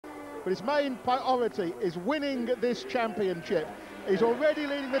but his main priority is winning this championship. He's already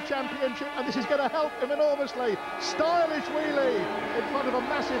leading the championship, and this is going to help him enormously. Stylish wheelie in front of a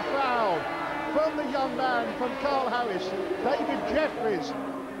massive crowd from the young man, from Karl Harris. David Jeffries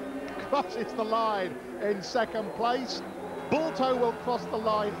crosses the line in second place. Bulto will cross the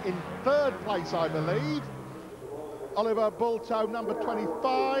line in third place, I believe. Oliver Bulto, number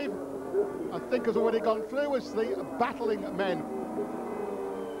 25, I think has already gone through as the battling men.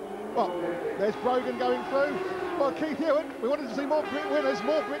 Well, there's Brogan going through. Well, Keith Hewitt, we wanted to see more Brit winners,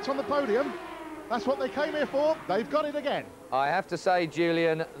 more Brits on the podium. That's what they came here for. They've got it again. I have to say,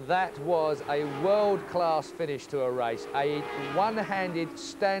 Julian, that was a world-class finish to a race. A one-handed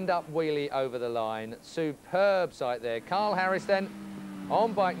stand-up wheelie over the line. Superb sight there. Karl Harris then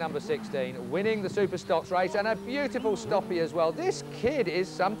on bike number 16, winning the Superstocks race, and a beautiful stoppie as well. This kid is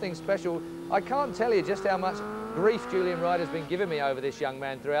something special. I can't tell you just how much grief Julian Ryder's been giving me over this young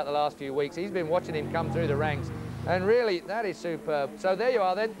man throughout the last few weeks. He's been watching him come through the ranks, and really, that is superb. So there you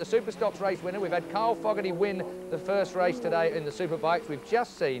are then, the Superstocks race winner. We've had Carl Fogarty win the first race today in the Superbikes. We've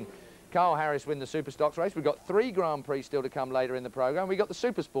just seen Karl Harris win the Superstocks race. We've got 3 Grand Prix still to come later in the programme. We've got the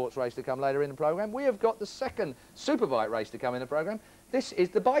Supersports race to come later in the programme. We have got the second Superbike race to come in the programme. This is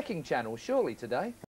the biking channel, surely, today.